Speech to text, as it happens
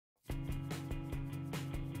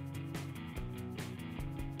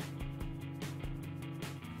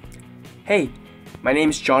Hey, my name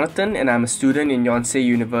is Jonathan and I'm a student in Yonsei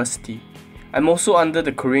University. I'm also under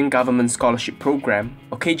the Korean Government Scholarship Program,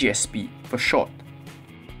 or KGSP for short.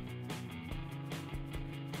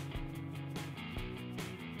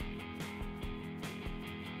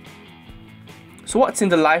 So what's in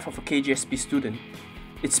the life of a KGSP student?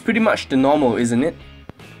 It's pretty much the normal, isn't it?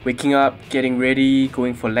 Waking up, getting ready,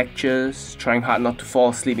 going for lectures, trying hard not to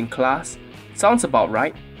fall asleep in class. Sounds about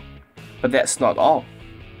right. But that's not all.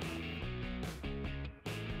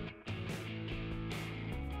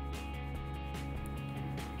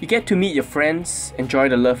 You get to meet your friends, enjoy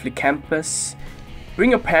the lovely campus, bring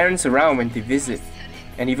your parents around when they visit,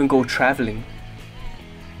 and even go traveling.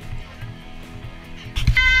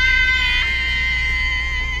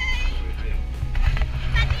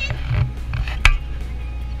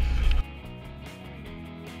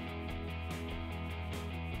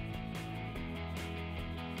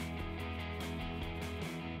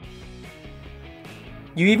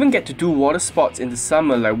 You even get to do water sports in the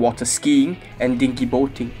summer like water skiing and dinghy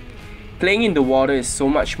boating. Playing in the water is so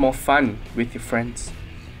much more fun with your friends.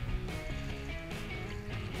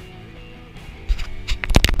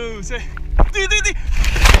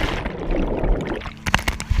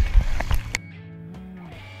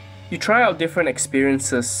 You try out different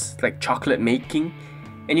experiences like chocolate making,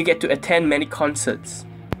 and you get to attend many concerts.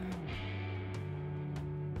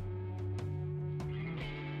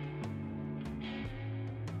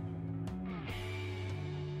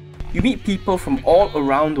 You meet people from all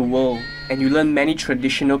around the world and you learn many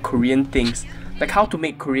traditional Korean things, like how to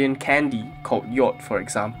make Korean candy called yot, for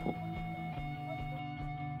example.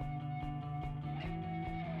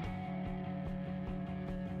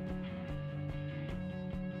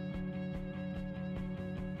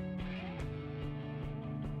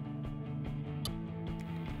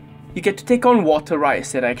 You get to take on water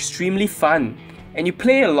rides that are extremely fun, and you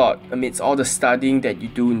play a lot amidst all the studying that you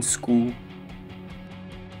do in school.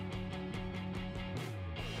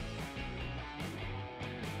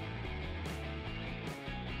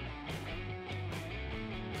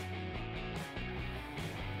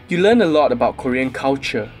 You learn a lot about Korean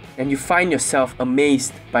culture, and you find yourself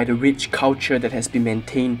amazed by the rich culture that has been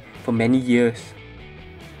maintained for many years.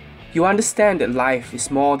 You understand that life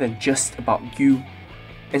is more than just about you,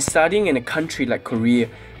 and studying in a country like Korea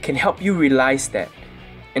can help you realize that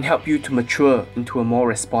and help you to mature into a more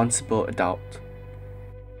responsible adult.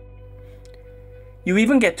 You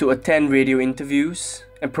even get to attend radio interviews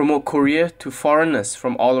and promote Korea to foreigners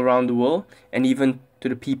from all around the world and even to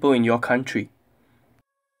the people in your country.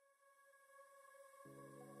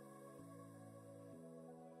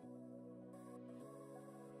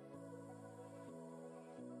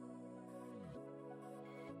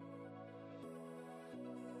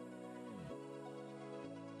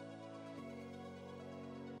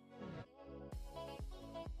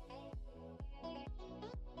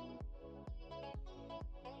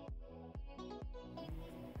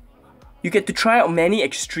 You get to try out many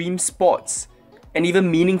extreme sports and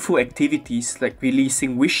even meaningful activities like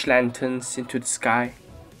releasing wish lanterns into the sky.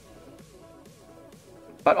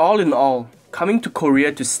 But all in all, coming to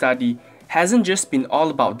Korea to study hasn't just been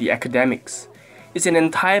all about the academics. It's an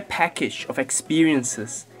entire package of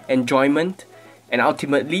experiences, enjoyment, and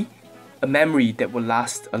ultimately, a memory that will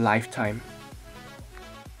last a lifetime.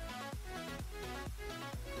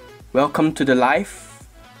 Welcome to the life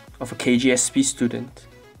of a KGSP student.